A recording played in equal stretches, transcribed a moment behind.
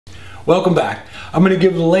Welcome back. I'm going to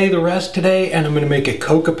give the lay the rest today, and I'm going to make a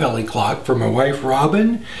Kokopelli clock for my wife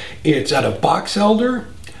Robin. It's out of box elder.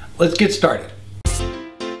 Let's get started.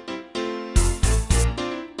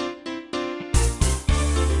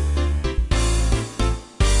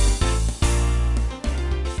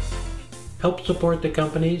 Help support the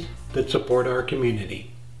companies that support our community.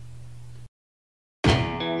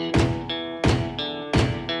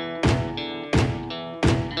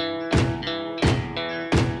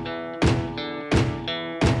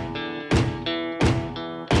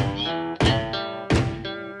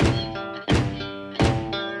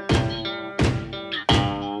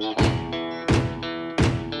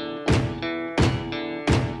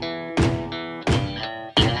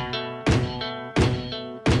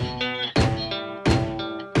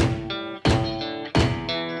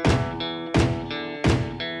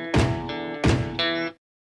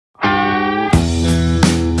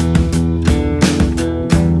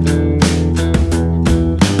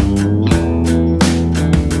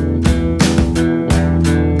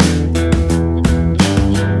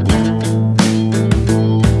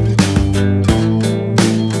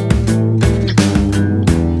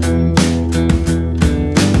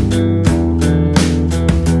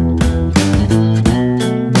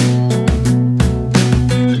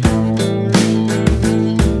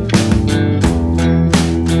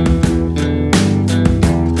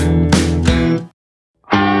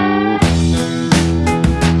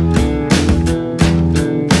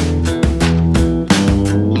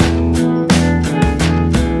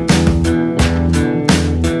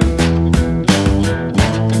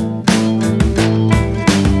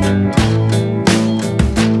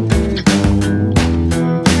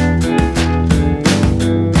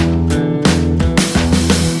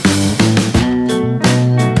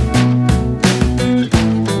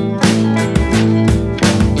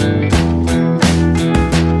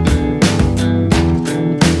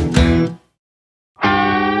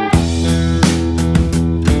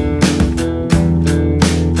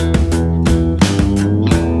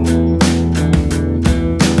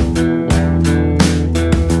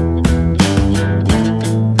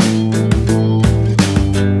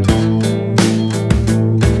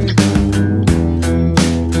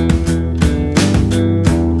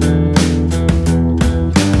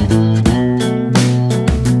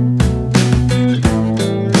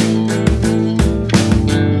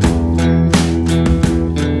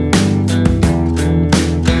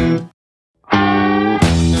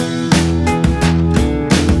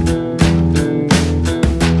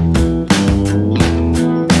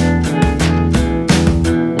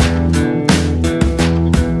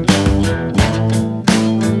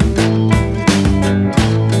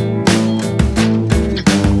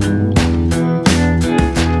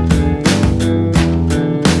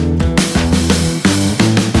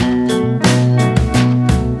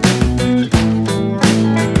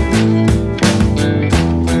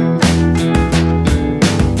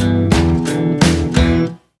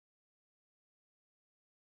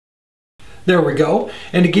 There we go.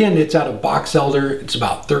 And again, it's out of box elder. It's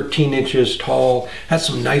about 13 inches tall. Has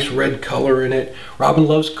some nice red color in it. Robin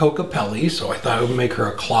loves Kokopelli, so I thought I would make her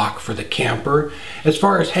a clock for the camper. As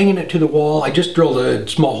far as hanging it to the wall, I just drilled a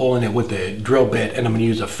small hole in it with a drill bit, and I'm going to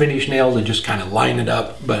use a finish nail to just kind of line it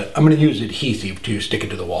up. But I'm going to use adhesive to stick it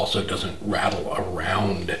to the wall so it doesn't rattle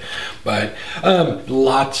around. But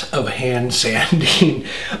lots of hand sanding.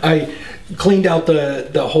 I cleaned out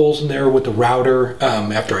the holes in there with the router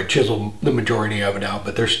after I chiseled the majority of it out,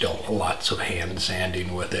 but there's still lots of hand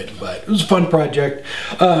sanding with it. But it was a fun project.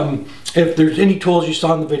 If there's any tools you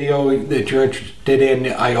saw in the video that you're interested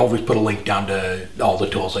in, I always put a link down to all the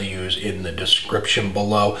tools I use in the description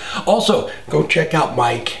below. Also, go check out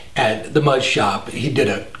Mike at the Muz Shop. He did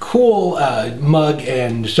a cool mug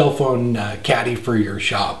and cell phone caddy for your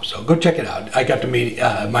shop, so go check it out. I got to meet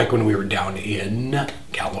Mike when we were down in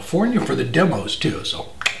California for the demos too,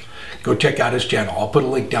 so go check out his channel. I'll put a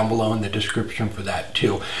link down below in the description for that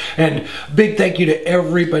too. And big thank you to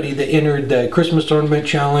everybody that entered the Christmas Ornament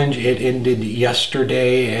Challenge. It ended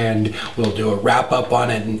yesterday, and we'll do a wrap up on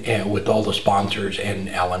it and with all the sponsors, and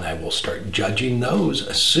Al and I will start judging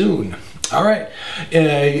those soon. All right.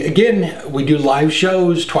 Again, we do live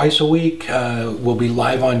shows twice a week. We'll be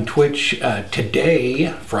live on Twitch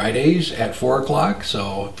today, Fridays at 4 o'clock.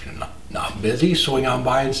 So if you're not busy, swing on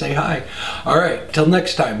by and say hi. All right. Till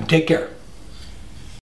next time. Take care.